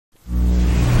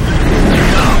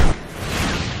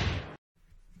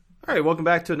All right, welcome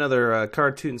back to another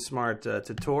Cartoon Smart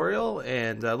tutorial.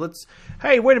 And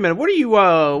hey, wait a minute.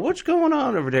 What's going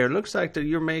on over there? It looks like that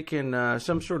you're making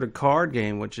some sort of card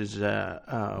game, which is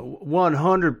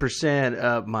 100%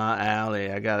 up my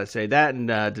alley. I gotta say that, and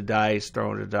throwing the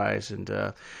dice, and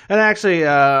actually,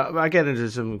 I get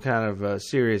into some kind of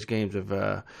serious games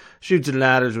of shoots and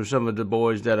ladders with some of the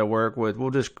boys that I work with. We'll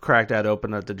just crack that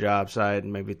open at the job site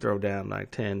and maybe throw down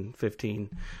like $10, $15,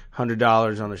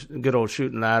 $100 on a good old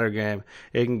shooting ladder game.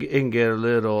 It can get a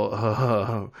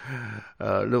little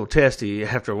testy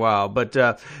after a while. But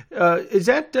is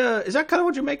that kind of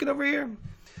what you're making over here?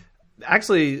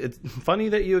 Actually, it's funny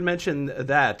that you had mentioned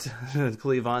that,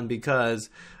 Cleavon, because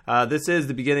this is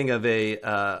the beginning of a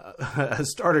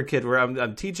starter kit where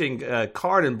I'm teaching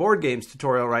card and board games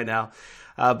tutorial right now.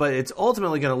 But it's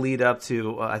ultimately going to lead up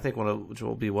to, I think, which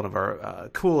will be one of our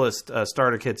coolest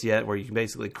starter kits yet, where you can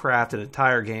basically craft an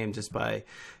entire game just by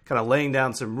kind of laying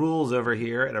down some rules over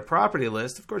here and a property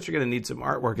list. Of course, you're going to need some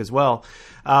artwork as well.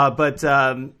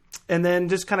 And then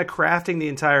just kind of crafting the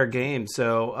entire game.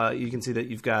 So you can see that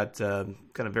you've got kind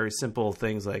of very simple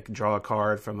things like draw a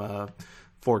card from a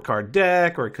 4-card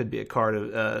deck, or it could be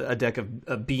a deck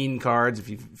of bean cards, if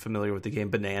you're familiar with the game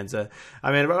Bonanza.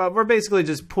 I mean, we're basically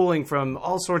just pulling from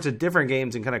all sorts of different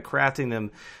games and kind of crafting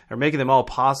them or making them all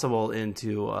possible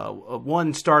into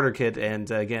one starter kit.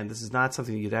 And again, this is not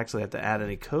something you'd actually have to add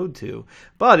any code to.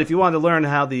 But if you want to learn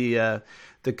how the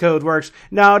code works,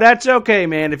 no, that's okay,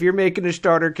 man. If you're making a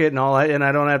starter kit and all that, and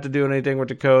I don't have to do anything with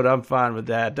the code, I'm fine with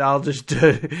that. I'll just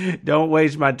don't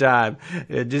waste my time.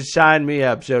 Just sign me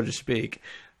up, so to speak.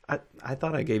 I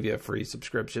thought I gave you a free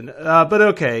subscription, but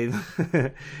okay,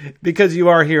 because you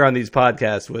are here on these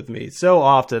podcasts with me so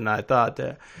often. I thought,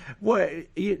 I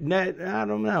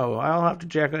don't know. I'll have to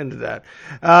check into that.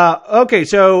 Okay,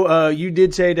 so you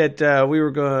did say that we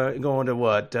were going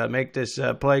to make this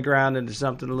playground into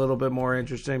something a little bit more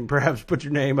interesting. Perhaps put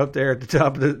your name up there at the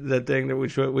top of the thing that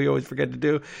we always forget to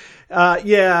do.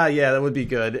 Yeah, that would be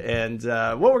good. And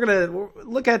what we're gonna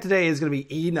look at today is going to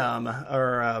be enum,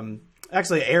 or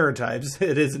actually error types.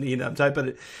 It is an enum type, but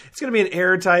it's going to be an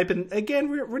error type. And again,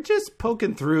 we're just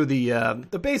poking through the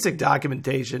basic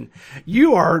documentation.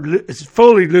 You are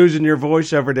fully losing your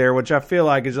voice over there, which I feel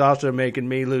like is also making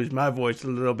me lose my voice a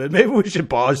little bit. Maybe we should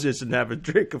pause this and have a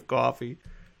drink of coffee.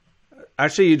 I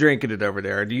see you drinking it over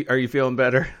there. Are you feeling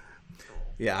better?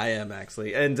 Yeah, I am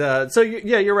actually, and so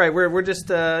you're right. We're just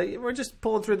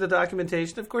pulling through the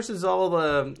documentation. Of course, it's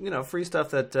all free stuff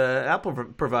that Apple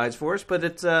provides for us, but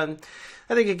it's I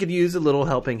think it could use a little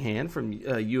helping hand from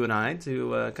you and I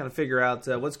to kind of figure out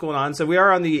what's going on. So we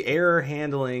are on the error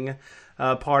handling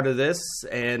part of this,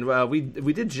 and we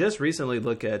did just recently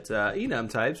look at enum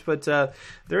types, but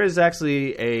there is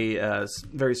actually a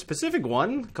very specific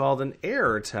one called an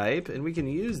error type, and we can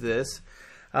use this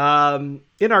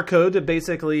in our code to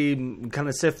basically kind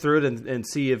of sift through it and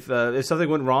see if something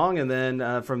went wrong, and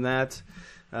then from that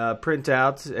print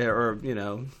out, or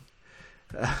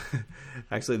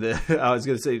actually I was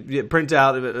going to say print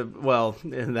out. Well,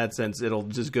 in that sense, it'll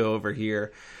just go over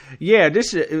here. Yeah,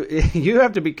 you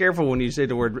have to be careful when you say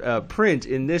the word print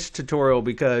in this tutorial,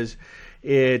 because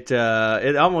it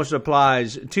almost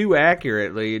applies too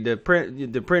accurately.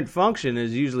 The print function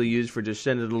is usually used for just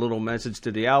sending a little message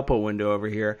to the output window over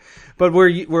here, but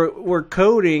we're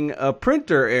coding a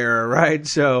printer error, right?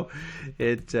 So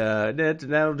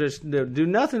that'll just do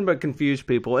nothing but confuse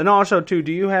people. And also, too,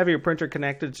 do you have your printer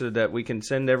connected so that we can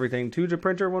send everything to the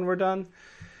printer when we're done?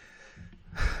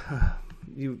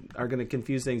 You are going to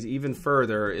confuse things even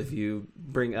further if you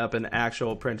bring up an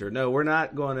actual printer. No, we're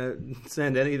not going to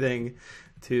send anything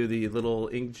to the little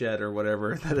inkjet or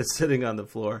whatever that is sitting on the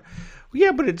floor.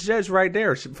 Yeah, but it says right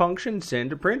there, function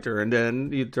send to printer, and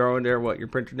then you throw in there what your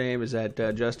printer name is. That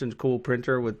Justin's Cool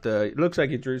Printer with it looks like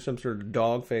you drew some sort of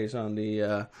dog face on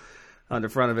the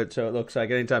front of it, so it looks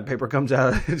like anytime paper comes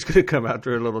out, it's going to come out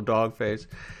through a little dog face.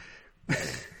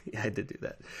 Yeah, I did do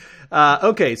that.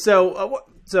 Okay, so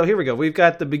here we go. We've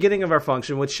got the beginning of our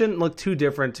function, which shouldn't look too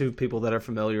different to people that are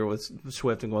familiar with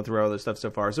Swift and going through all this stuff so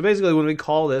far. So basically, when we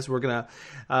call this, we're going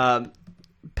to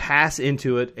pass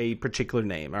into it a particular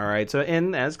name. All right. So,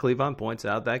 and as Cleavon points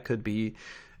out, that could be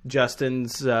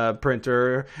Justin's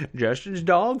printer, Justin's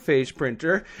dog face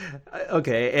printer.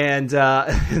 Okay, and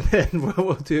then what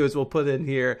we'll do is we'll put in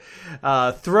here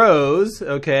throws.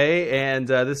 Okay, and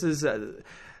this is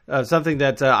something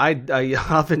that I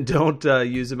often don't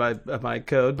use in my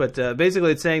code, but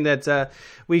basically it's saying that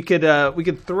we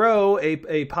could throw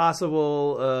a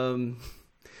possible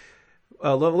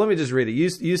let me just read it.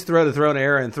 Use throw to throw an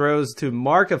error and throws to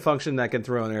mark a function that can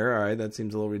throw an error. All right, that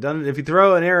seems a little redundant. If you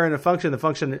throw an error in a function, the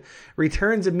function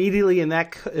returns immediately in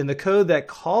the code that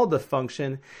called the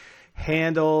function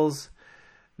handles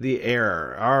the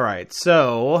error. All right,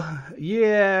 so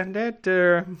yeah,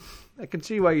 that I can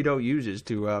see why you don't use this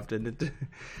too often.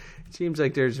 It seems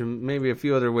like there's maybe a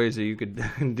few other ways that you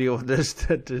could deal with this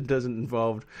that doesn't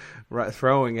involve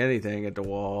throwing anything at the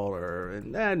wall,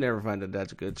 and I never find that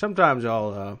that's good. Sometimes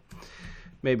I'll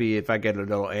maybe if I get a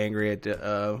little angry at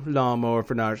the lawnmower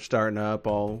for not starting up,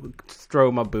 I'll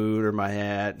throw my boot or my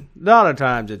hat. A lot of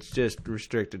times it's just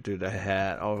restricted to the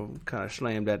hat. I'll kind of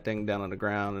slam that thing down on the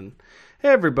ground, and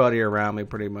everybody around me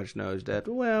pretty much knows that.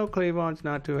 Well, Cleavon's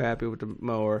not too happy with the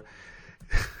mower.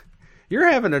 You're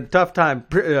having a tough time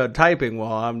typing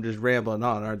while I'm just rambling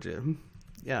on, aren't you?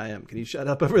 Yeah, I am. Can you shut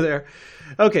up over there?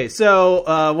 Okay,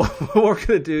 so what we're going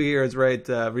to do here is write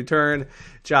return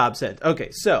job sent. Okay,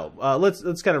 so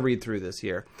let's kind of read through this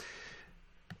here.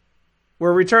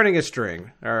 We're returning a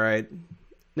string, all right?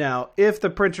 Now, if the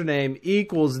printer name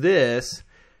equals this,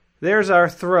 there's our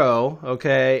throw,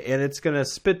 okay? And it's going to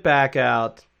spit back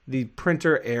out the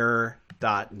printer error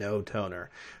 .no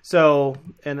toner. So,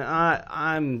 and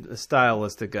I'm a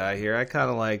stylistic guy here. I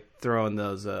kind of like throwing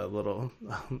those little,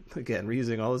 again,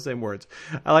 using all the same words.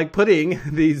 I like putting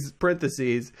these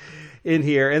parentheses in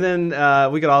here, and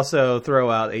then we could also throw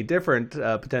out a different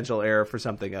potential error for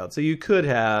something else. So you could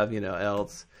have,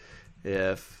 else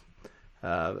if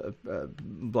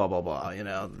blah blah blah,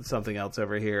 something else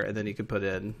over here, and then you could put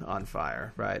in on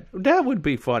fire, right? That would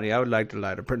be funny. I would like to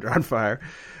light a printer on fire.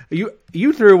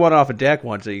 You threw one off a deck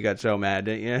once that you got so mad,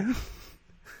 didn't you?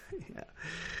 Yeah,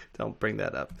 don't bring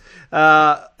that up.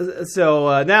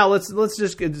 So now let's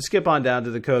just skip on down to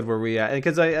the code where we at,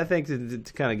 because I think to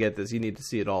kind of get this, you need to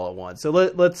see it all at once. So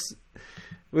let's.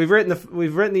 We've written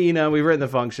the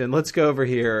function. Let's go over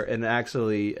here and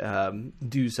actually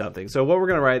do something. So what we're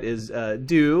going to write is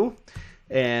do,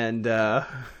 and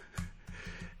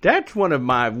that's one of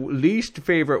my least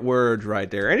favorite words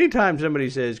right there. Anytime somebody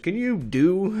says, "Can you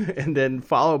do?" and then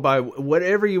followed by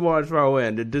whatever you want to throw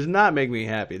in, it does not make me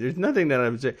happy. There's nothing that I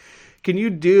would say. Can you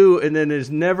do? And then there's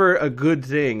never a good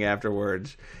thing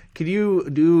afterwards. Can you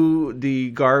do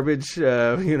the garbage,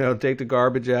 take the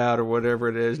garbage out or whatever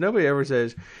it is? Nobody ever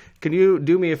says, can you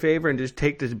do me a favor and just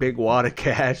take this big wad of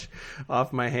cash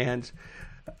off my hands?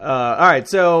 All right,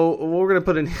 so we're going to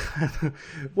put in,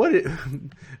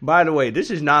 by the way,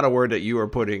 this is not a word that you are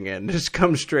putting in. This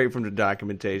comes straight from the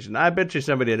documentation. I bet you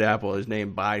somebody at Apple is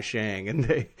named Bai Shang,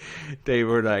 and they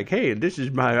were like, hey, this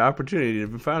is my opportunity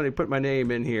to finally put my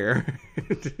name in here.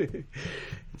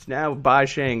 It's now Bai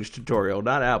Shang's tutorial,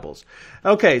 not Apple's.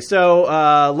 Okay,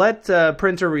 so let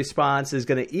printer response is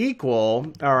going to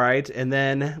equal, all right, and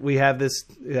then we have this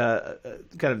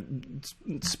kind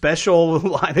of special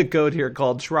line of code here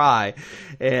called try,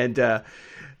 and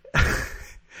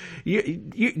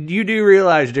you do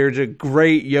realize there's a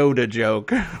great Yoda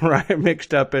joke right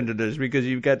mixed up into this, because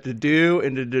you've got to do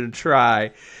and to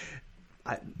try.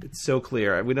 It's so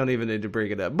clear. We don't even need to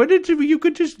bring it up. But you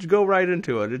could just go right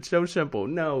into it. It's so simple.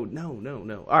 No.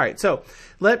 All right, so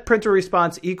let printer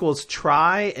response equals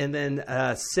try, and then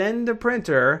send the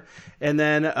printer. And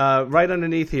then right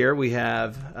underneath here, we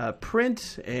have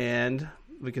print, and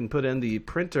we can put in the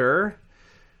printer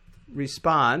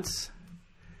response.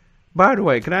 By the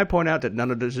way, can I point out that none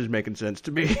of this is making sense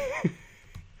to me?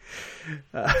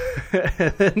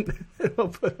 And then we'll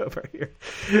put over here.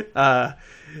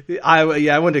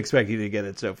 I wouldn't expect you to get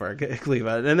it so far,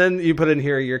 Cleva. And then you put in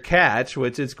here your catch,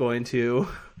 which is going to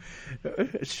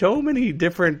so many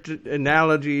different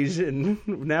analogies, and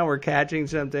now we're catching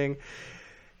something.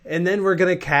 And then we're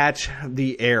going to catch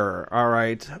the error. All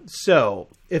right. So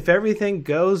if everything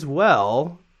goes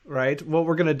well, right, what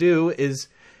we're going to do is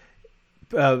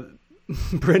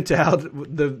print out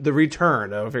the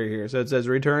return over here. So it says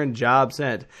return job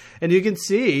sent. And you can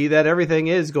see that everything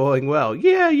is going well.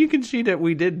 Yeah, you can see that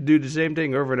we did do the same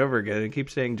thing over and over again and keep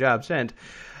saying job sent.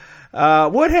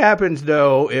 What happens,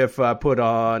 though, if I put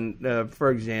on,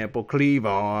 for example,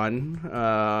 Cleavon,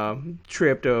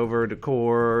 tripped over the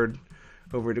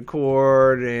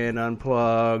cord and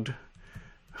unplugged.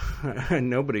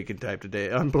 Nobody can type today.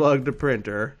 Unplugged the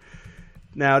printer.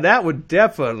 Now that would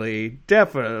definitely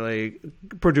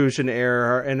produce an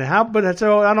error. And but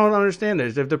so I don't understand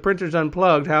this. If the printer's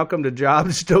unplugged, how come the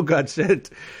job still got sent?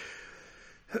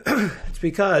 It's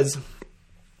because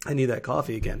I need that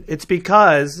coffee again. It's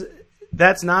because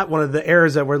that's not one of the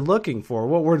errors that we're looking for.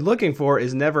 What we're looking for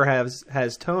is never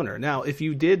has toner. Now, if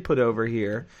you did put over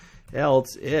here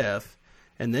else if,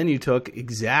 and then you took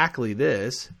exactly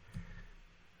this,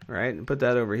 right, and put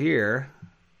that over here,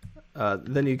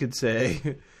 then you could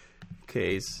say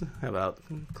case. How about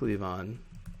Cleavon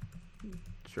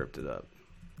stripped it up?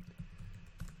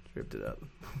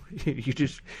 You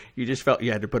just felt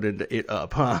you had to put it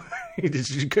up, huh?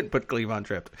 you couldn't put Cleavon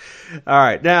tripped. All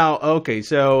right, now okay.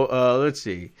 So let's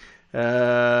see.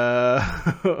 How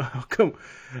come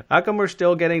we're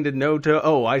still getting to no to?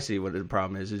 Oh, I see what the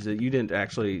problem is that you didn't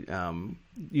actually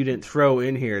you didn't throw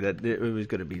in here that it was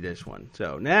going to be this one.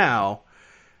 So now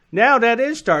that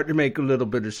is starting to make a little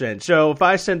bit of sense. So if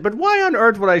I send, but why on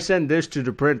earth would I send this to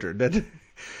the printer? That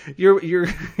you're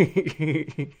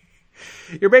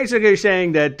You're basically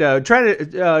saying that try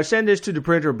to send this to the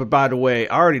printer, but by the way,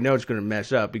 I already know it's going to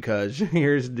mess up because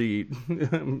here's the.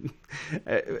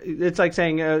 It's like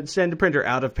saying send the printer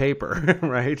out of paper,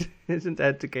 right? Isn't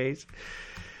that the case?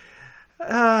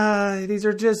 These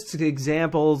are just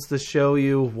examples to show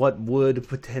you what would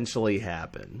potentially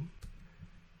happen.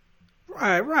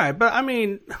 Right. But I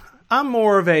mean, I'm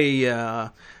more of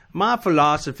a. My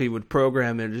philosophy with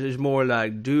programming is more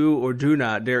like do or do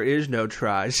not. There is no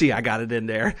try. See, I got it in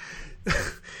there.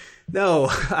 No,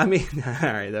 I mean, all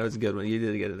right, that was a good one. You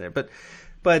did get it there. But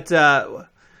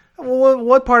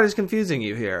what part is confusing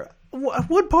you here?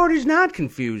 What part is not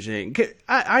confusing?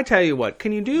 I tell you what,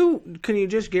 can you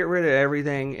just get rid of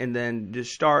everything and then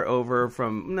just start over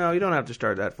from, no, you don't have to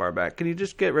start that far back. Can you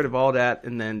just get rid of all that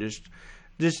and then just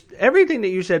everything that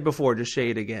you said before, just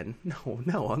say it again.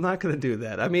 No, I'm not going to do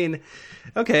that. I mean,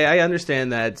 okay, I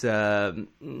understand that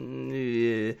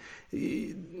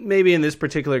maybe in this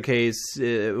particular case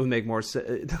it would make more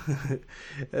sense.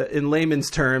 In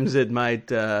layman's terms, it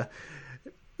might.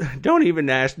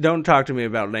 Don't talk to me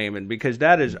about layman because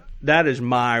that is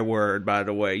my word, by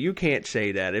the way. You can't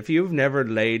say that. If you've never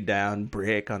laid down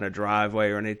brick on a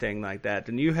driveway or anything like that,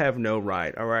 then you have no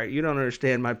right, all right? You don't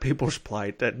understand my people's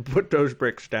plight that put those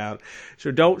bricks down.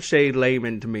 So don't say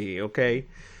layman to me, okay?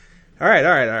 All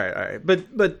right.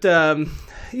 But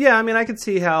yeah, I mean, I could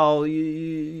see how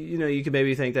you could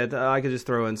maybe think that I could just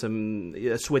throw in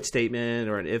a switch statement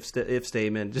or an if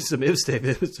statement, just some if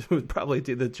statements would probably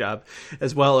do the job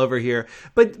as well over here.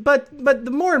 But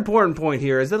the more important point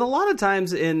here is that a lot of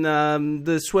times in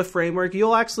the Swift framework,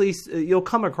 you'll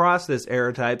come across this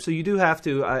error type. So you do have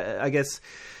to, I guess,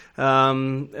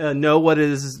 know what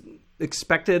is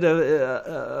expected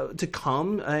to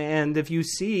come, and if you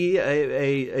see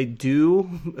a do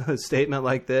statement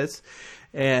like this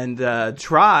and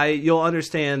try, you'll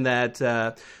understand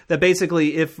that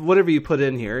basically if whatever you put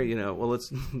in here, well,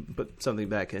 let's put something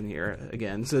back in here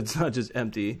again, so it's not just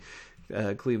empty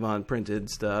Cleavon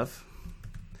printed stuff,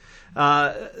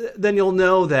 then you'll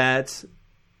know that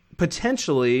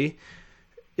potentially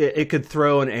it could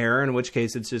throw an error, in which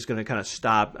case it's just going to kind of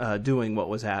stop doing what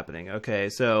was happening. Okay,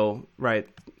 so right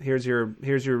here's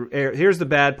the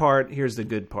bad part, here's the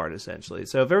good part, essentially.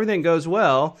 So if everything goes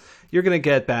well, you're going to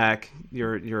get back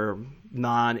your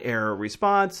non-error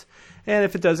response, and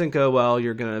if it doesn't go well,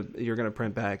 you're gonna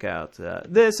print back out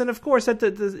this. And of course,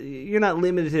 you're not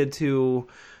limited to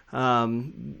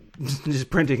just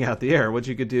printing out the error. What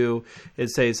you could do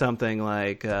is say something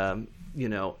like,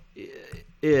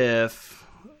 if.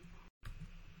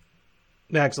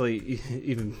 Actually,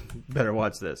 even better,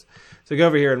 watch this. So go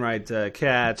over here and write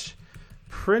catch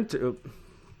print. There we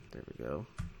go.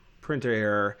 Printer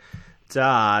error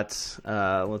dot.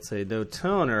 Let's say no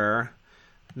toner.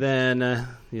 Then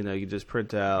you just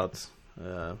print out.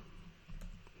 There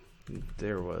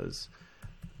was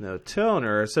no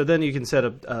toner. So then you can set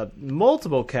up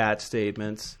multiple catch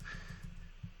statements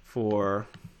for.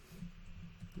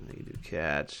 You do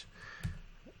catch.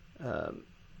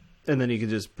 And then you can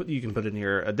put in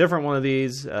here a different one of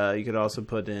these. You could also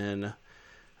put in.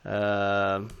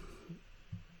 Well,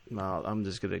 I'm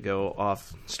just gonna go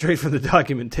off straight from the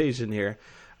documentation here.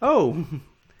 Oh,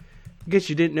 I guess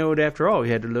you didn't know it after all.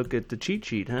 You had to look at the cheat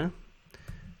sheet, huh?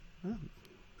 Well,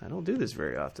 I don't do this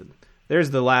very often. There's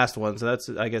the last one, so that's,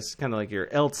 I guess, kind of like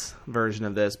your else version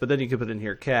of this. But then you could put in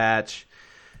here catch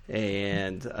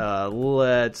and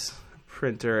let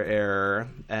printer error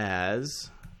as.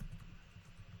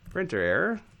 Printer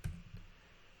error.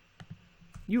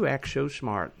 You act so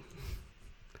smart.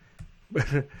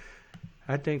 But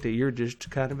I think that you're just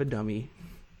kind of a dummy.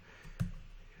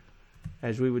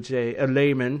 As we would say, a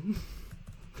layman.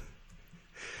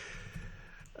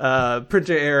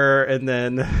 Printer error, and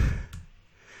then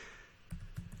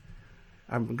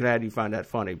I'm glad you find that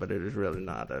funny, but it is really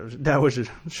not. That was a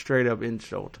straight up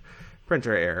insult.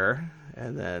 Printer error,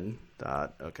 and then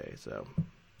dot. Okay, so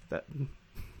that.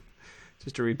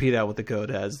 Just to repeat out what the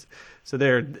code has. So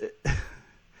there,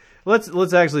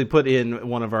 let's actually put in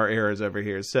one of our errors over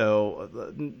here.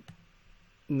 So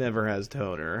never has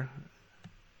toner.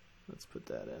 Let's put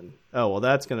that in. Oh, well,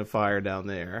 that's going to fire down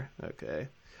there. Okay.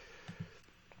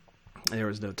 There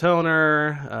was no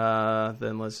toner.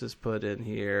 Then let's just put in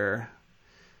here.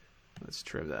 Let's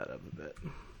trim that up a bit.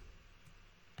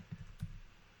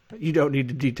 You don't need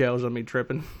the details on me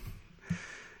tripping.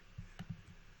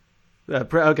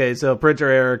 Okay, so printer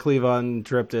error, Cleavon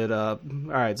tripped it up.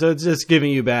 All right, so it's just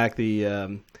giving you back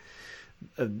the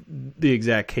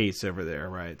exact case over there,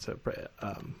 right? So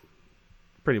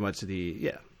pretty much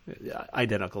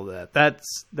identical to that. That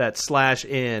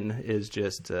 /n is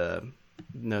just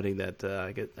noting that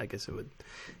I guess it would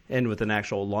end with an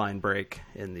actual line break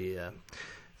in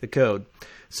the code.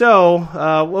 So,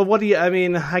 well, what do you? I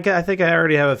mean, I think I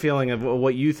already have a feeling of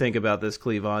what you think about this,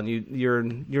 Cleavon.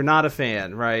 You're not a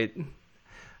fan, right?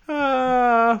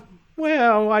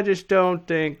 Well, I just don't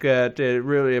think that it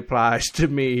really applies to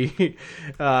me.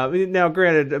 Now,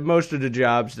 granted, most of the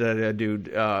jobs that I do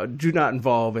not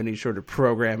involve any sort of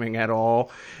programming at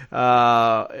all,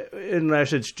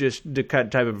 unless it's just the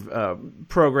type of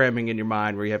programming in your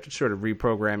mind where you have to sort of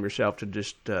reprogram yourself to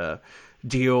just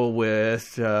deal with,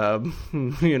 scrubbing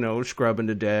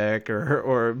the deck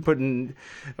or putting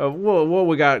what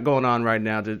we got going on right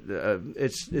now.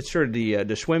 It's sort of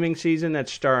the swimming season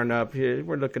that's starting up.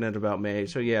 We're looking at about May,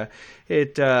 so yeah,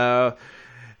 a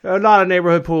lot of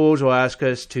neighborhood pools will ask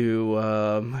us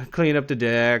to clean up the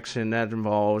decks, and that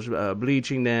involves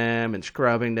bleaching them and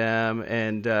scrubbing them.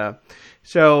 And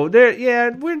so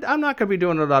I'm not going to be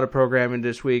doing a lot of programming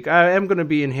this week. I am going to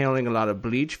be inhaling a lot of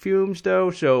bleach fumes, though.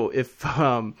 So if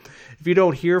you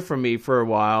don't hear from me for a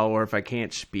while, or if I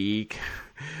can't speak,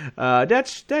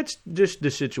 that's just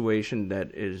the situation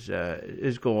that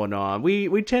is going on.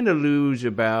 We tend to lose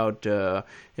about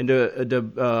in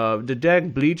the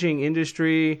deck bleaching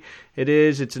industry.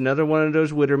 It's another one of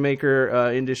those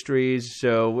Widowmaker industries.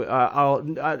 So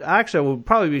I will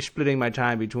probably be splitting my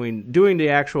time between doing the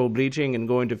actual bleaching and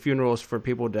going to funerals for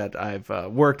people that I've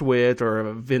worked with or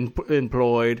have been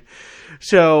employed.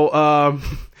 So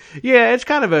yeah, it's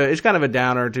kind of a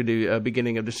downer to the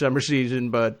beginning of the summer season,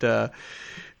 but.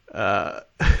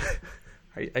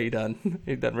 Are you done?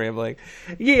 Are you done rambling?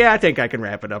 Yeah, I think I can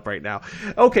wrap it up right now.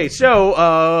 Okay,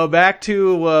 so back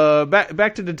to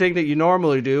the thing that you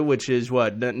normally do, which is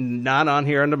what? Not on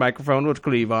here on the microphone with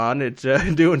Cleavon. It's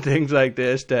doing things like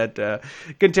this that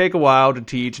can take a while to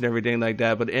teach and everything like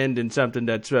that, but end in something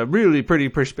that's really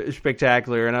pretty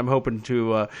spectacular. And I'm hoping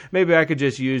to maybe I could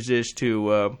just use this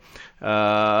to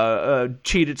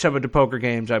cheat at some of the poker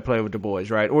games I play with the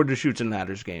boys, right? Or the Chutes and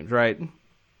Ladders games, right?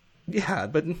 Yeah,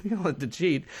 but you don't have to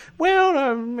cheat.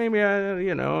 Well, maybe I'll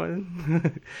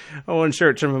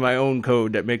insert some of my own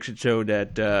code that makes it so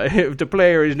that if the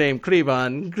player is named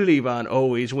Cleavon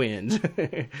always wins.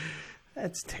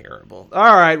 That's terrible.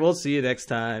 All right, we'll see you next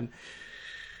time.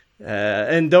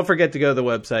 And don't forget to go to the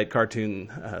website,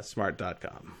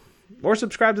 cartoonsmart.com. Or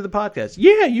subscribe to the podcast.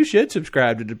 Yeah, you should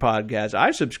subscribe to the podcast.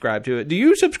 I subscribe to it. Do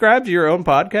you subscribe to your own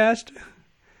podcast?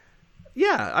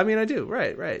 Yeah, I mean, I do.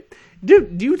 Right. Do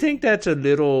you think that's a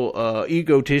little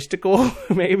egotistical,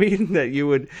 maybe, that you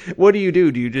would... What do?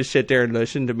 Do you just sit there and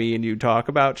listen to me and you talk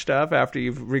about stuff after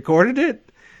you've recorded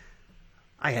it?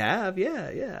 I have,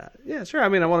 yeah, sure. I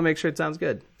mean, I want to make sure it sounds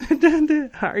good.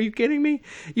 Are you kidding me?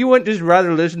 You wouldn't just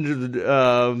rather listen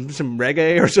to some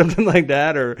reggae or something like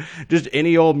that, or just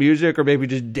any old music, or maybe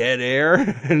just dead air?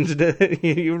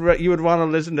 You would want to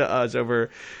listen to us over...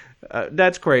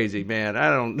 that's crazy, man. I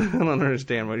don't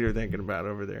understand what you're thinking about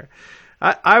over there.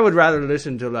 I would rather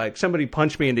listen to like somebody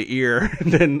punch me in the ear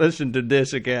than listen to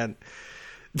this again.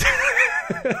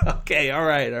 Okay, all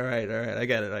right. I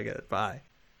get it. Bye.